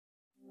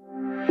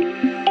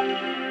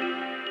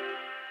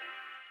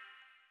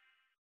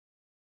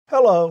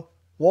Hello,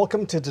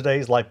 welcome to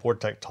today's Lightboard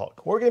Tech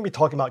Talk. We're going to be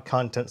talking about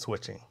content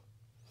switching.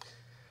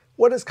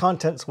 What is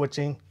content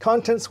switching?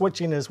 Content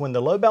switching is when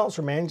the load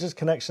balancer manages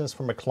connections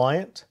from a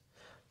client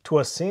to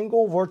a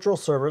single virtual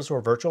service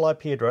or virtual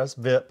IP address,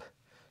 VIP,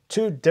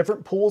 to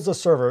different pools of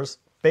servers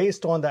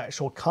based on the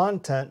actual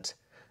content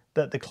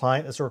that the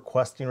client is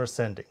requesting or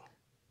sending.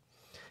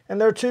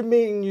 And there are two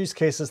main use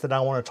cases that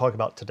I want to talk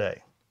about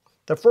today.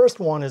 The first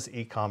one is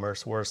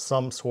e-commerce, where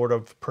some sort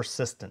of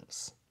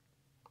persistence.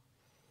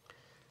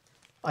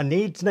 I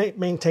need to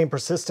maintain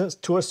persistence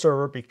to a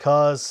server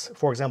because,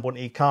 for example, in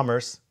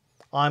e-commerce,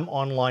 I'm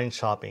online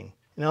shopping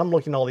and I'm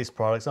looking at all these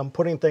products. I'm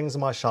putting things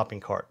in my shopping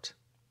cart.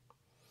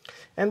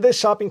 And this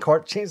shopping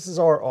cart, chances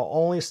are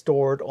only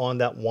stored on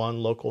that one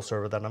local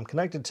server that I'm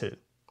connected to.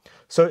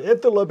 So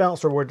if the load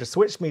balancer were to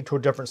switch me to a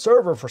different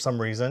server for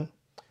some reason,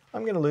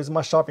 I'm going to lose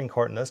my shopping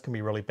cart, and this can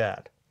be really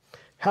bad.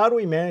 How do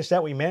we manage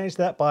that? We manage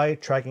that by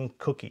tracking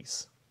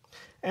cookies.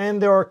 And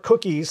there are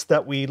cookies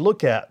that we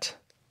look at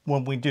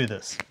when we do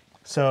this.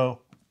 So,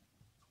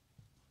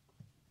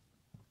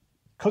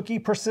 cookie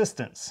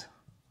persistence,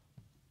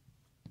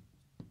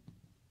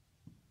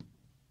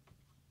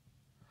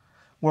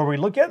 where we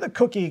look at the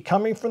cookie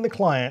coming from the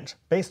client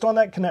based on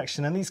that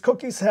connection, and these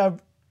cookies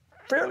have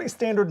fairly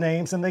standard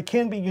names, and they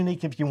can be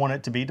unique if you want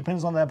it to be,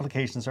 depends on the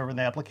application server and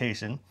the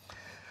application.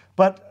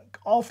 But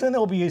often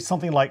there'll be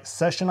something like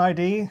session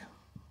ID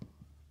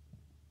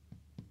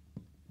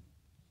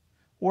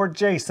or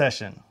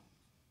JSession.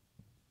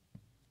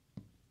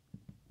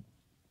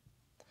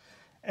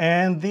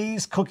 And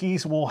these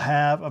cookies will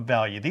have a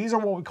value. These are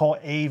what we call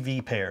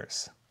AV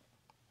pairs.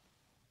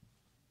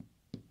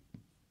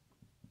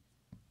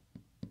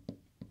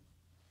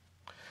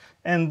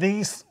 And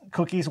these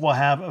cookies will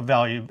have a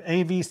value,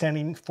 AV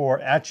standing for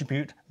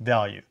attribute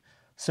value.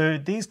 So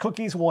these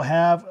cookies will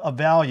have a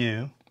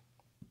value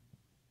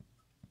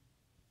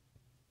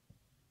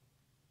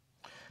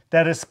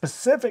that is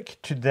specific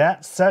to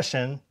that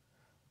session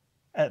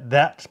at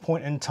that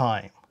point in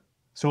time.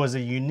 So as a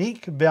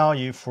unique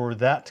value for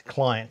that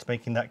client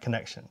making that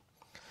connection.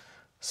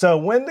 So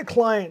when the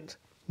client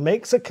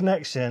makes a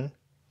connection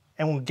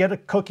and will get a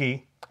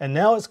cookie, and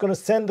now it's going to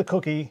send the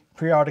cookie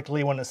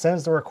periodically when it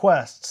sends the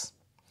requests,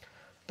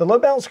 the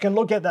load balancer can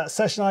look at that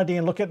session ID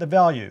and look at the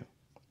value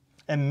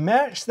and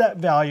match that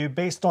value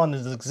based on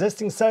the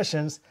existing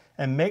sessions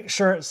and make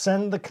sure it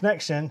sends the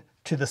connection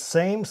to the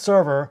same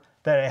server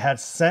that it had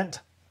sent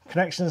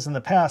connections in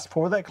the past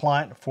for that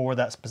client for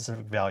that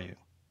specific value.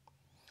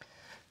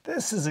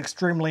 This is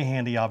extremely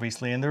handy,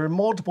 obviously, and there are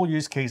multiple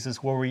use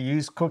cases where we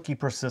use cookie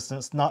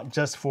persistence, not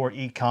just for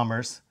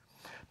e-commerce,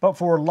 but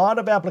for a lot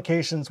of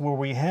applications where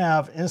we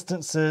have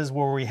instances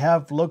where we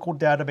have local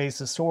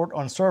databases stored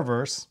on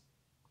servers,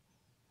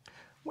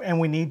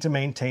 and we need to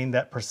maintain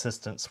that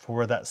persistence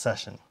for that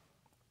session.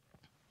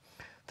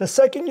 The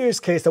second use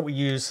case that we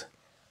use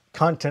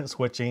content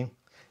switching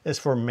is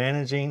for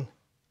managing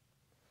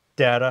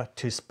data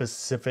to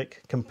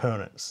specific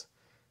components.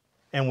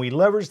 And we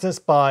leverage this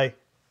by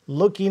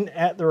looking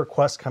at the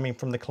request coming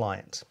from the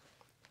client.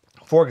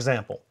 For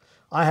example,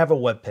 I have a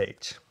web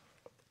page.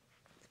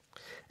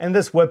 And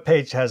this web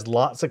page has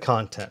lots of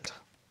content.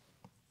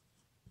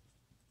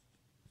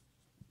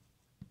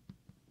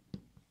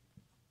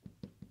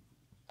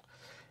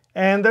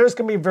 And there's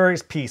going to be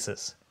various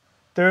pieces.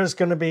 There's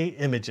going to be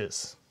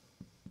images.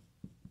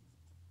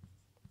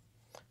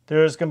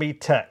 There's going to be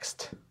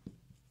text.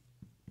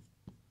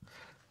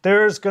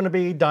 There's going to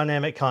be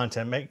dynamic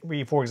content.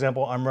 Maybe, for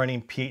example, I'm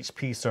running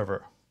PHP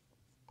server.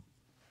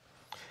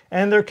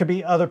 And there could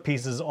be other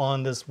pieces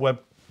on this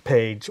web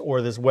page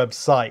or this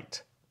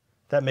website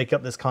that make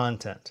up this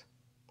content.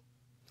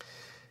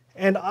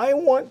 And I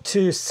want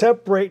to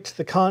separate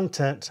the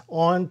content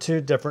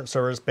onto different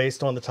servers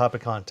based on the type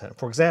of content.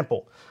 For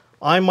example,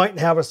 I might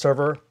have a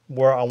server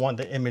where I want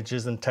the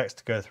images and text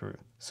to go through.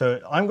 So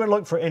I'm going to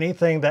look for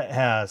anything that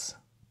has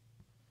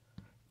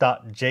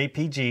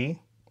 .jpg,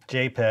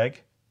 JPEG,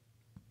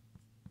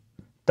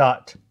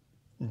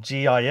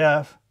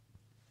 .gif,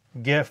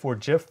 GIF or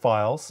GIF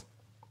files,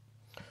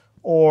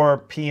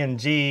 or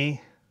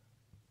PNG,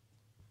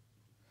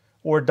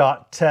 or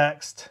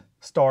 .text,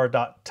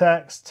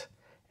 star.text,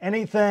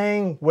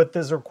 anything with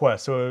this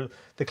request. So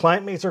the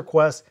client makes a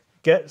request,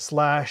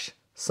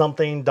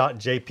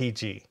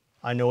 get/something.jpg.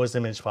 I know his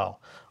image file.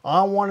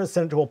 I want to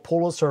send it to a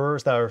pool of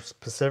servers that are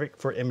specific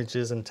for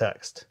images and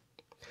text.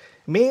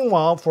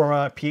 Meanwhile, for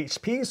a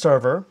PHP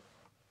server,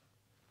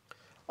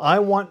 I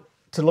want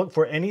to look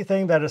for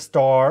anything that is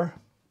star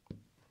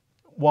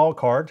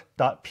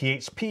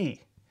wildcard.php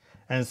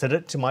and send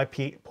it to my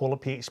pool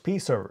of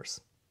PHP servers.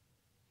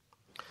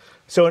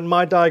 So in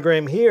my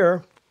diagram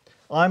here,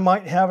 I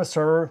might have a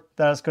server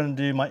that is going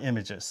to do my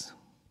images.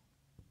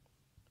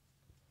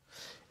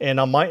 And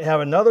I might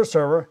have another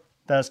server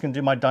that's going to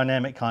do my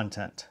dynamic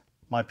content,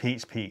 my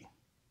PHP.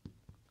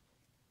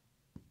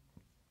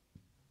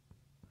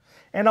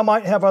 And I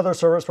might have other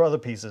servers for other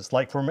pieces,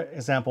 like for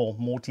example,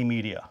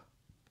 multimedia,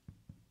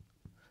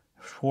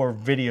 for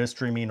video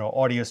streaming or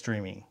audio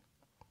streaming,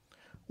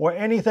 or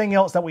anything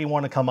else that we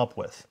want to come up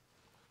with.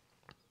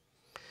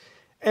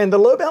 And the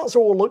load balancer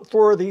will look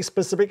for these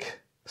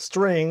specific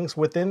strings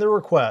within the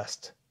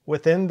request,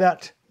 within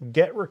that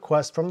GET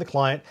request from the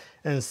client,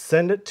 and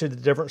send it to the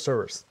different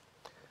servers.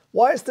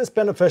 Why is this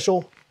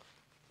beneficial?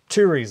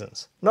 Two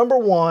reasons. Number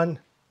one,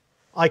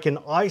 I can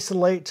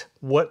isolate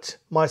what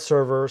my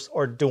servers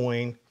are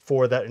doing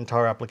for that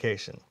entire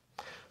application.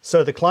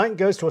 So the client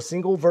goes to a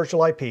single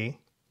virtual IP,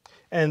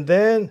 and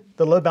then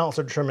the load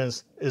balancer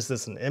determines, is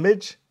this an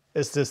image?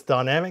 Is this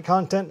dynamic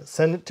content?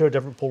 Send it to a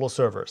different pool of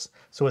servers,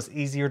 so it's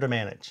easier to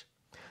manage.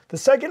 The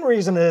second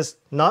reason is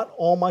not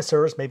all my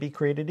servers may be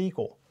created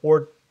equal,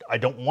 or I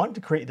don't want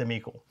to create them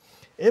equal.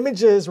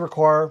 Images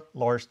require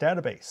large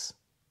database.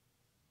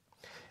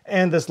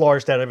 And this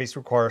large database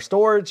requires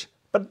storage,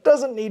 but it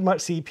doesn't need much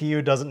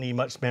CPU, doesn't need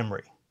much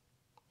memory.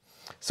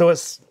 So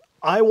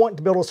I want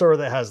to build a server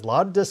that has a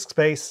lot of disk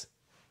space,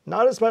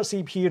 not as much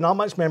CPU, not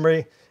much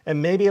memory,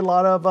 and maybe a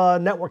lot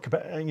of network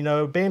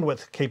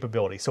bandwidth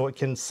capability, so it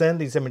can send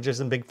these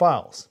images in big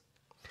files.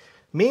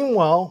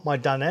 Meanwhile, my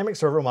dynamic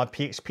server, my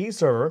PHP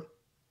server,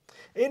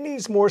 it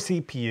needs more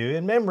CPU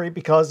and memory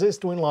because it's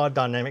doing a lot of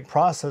dynamic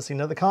processing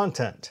of the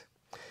content.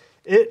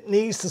 It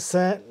needs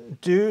to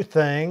do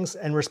things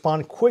and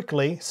respond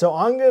quickly, so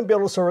I'm going to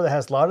build a server that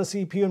has a lot of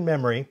CPU and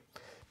memory,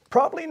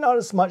 probably not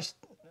as much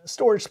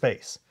storage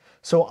space.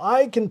 So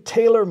I can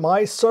tailor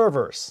my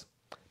servers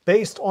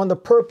based on the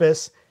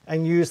purpose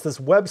and use this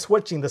web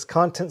switching, this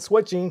content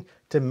switching,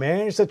 to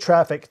manage the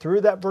traffic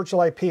through that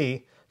virtual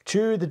IP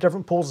to the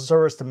different pools of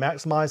servers to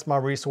maximize my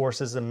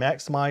resources and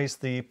maximize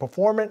the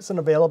performance and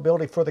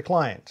availability for the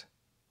client.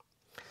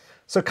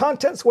 So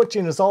content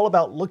switching is all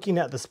about looking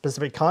at the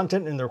specific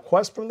content in the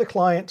request from the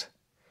client,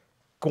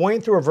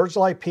 going through a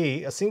virtual IP,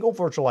 a single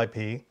virtual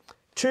IP,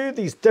 to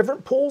these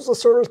different pools of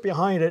servers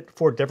behind it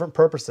for different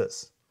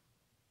purposes.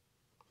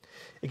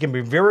 It can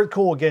be very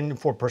cool, again,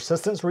 for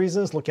persistence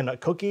reasons, looking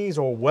at cookies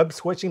or web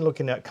switching,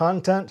 looking at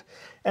content.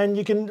 And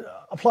you can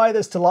apply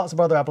this to lots of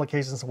other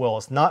applications as well.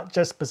 It's not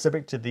just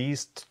specific to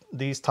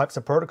these types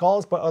of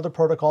protocols, but other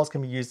protocols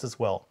can be used as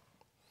well.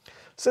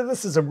 So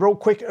this is a real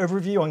quick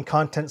overview on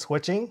content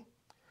switching.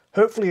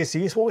 Hopefully it's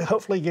useful.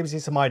 Hopefully it gives you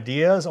some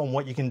ideas on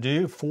what you can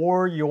do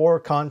for your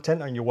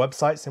content on your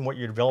websites and what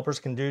your developers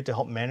can do to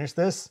help manage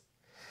this.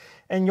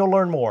 And you'll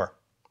learn more.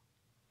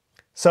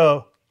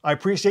 So I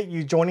appreciate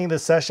you joining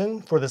this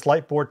session for this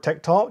Lightboard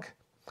Tech Talk.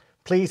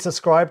 Please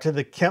subscribe to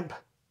the Kemp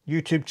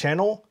YouTube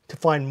channel to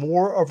find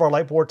more of our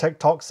Lightboard Tech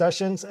Talk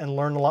sessions and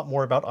learn a lot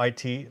more about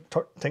IT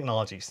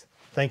technologies.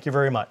 Thank you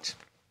very much.